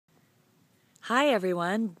Hi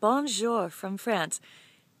everyone, bonjour from France.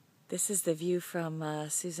 This is the view from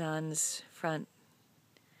Suzanne's front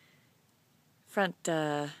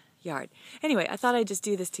yard. Anyway, I thought I'd just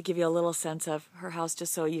do this to give you a little sense of her house,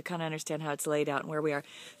 just so you kind of understand how it's laid out and where we are.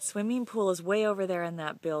 Swimming pool is way over there in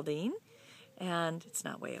that building, and it's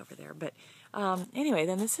not way over there, but anyway,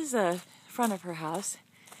 then this is the front of her house.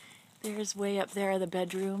 There's way up there the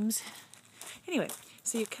bedrooms. Anyway,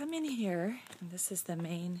 so you come in here, and this is the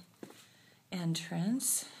main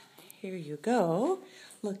entrance. Here you go,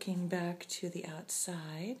 looking back to the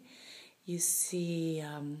outside. You see,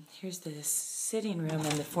 here's the sitting room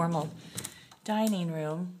and the formal dining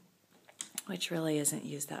room, which really isn't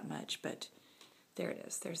used that much, but there it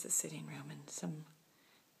is. There's the sitting room and some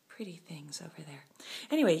pretty things over there.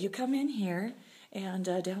 Anyway, you come in here, and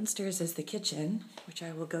downstairs is the kitchen, which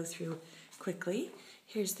I will go through quickly.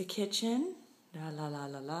 Here's the kitchen,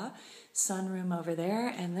 sunroom over there,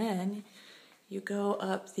 and then you go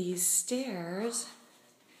up these stairs,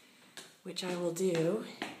 which I will do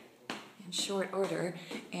in short order,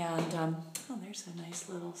 and oh, there's a nice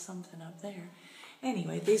little something up there.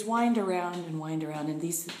 Anyway, these wind around, and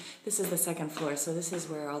this is the second floor, so this is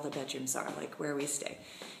where all the bedrooms are, like where we stay.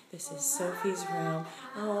 This is Sophie's room.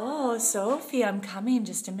 Oh, Sophie, I'm coming,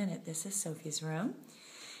 just a minute. This is Sophie's room.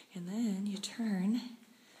 And then you turn,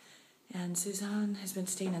 and Suzanne has been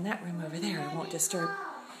staying in that room over there. I won't disturb.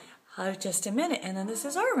 Just a minute, and then this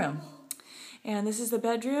is our room. And this is the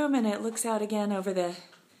bedroom, and it looks out again over the,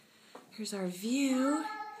 here's our view.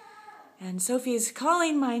 And Sophie's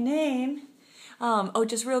calling my name. Oh,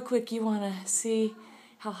 just real quick, you want to see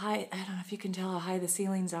how high, I don't know if you can tell how high the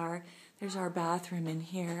ceilings are. There's our bathroom in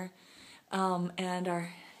here. And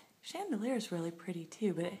our chandelier is really pretty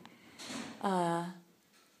too, but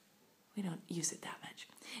we don't use it that much.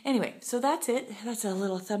 Anyway, so that's it. That's a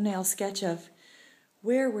little thumbnail sketch of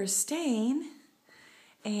where we're staying,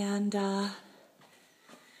 and then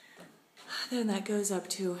that goes up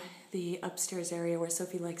to the upstairs area where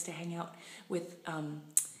Sophie likes to hang out with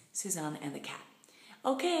Suzanne and the cat.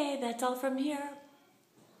 Okay, that's all from here.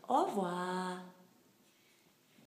 Au revoir.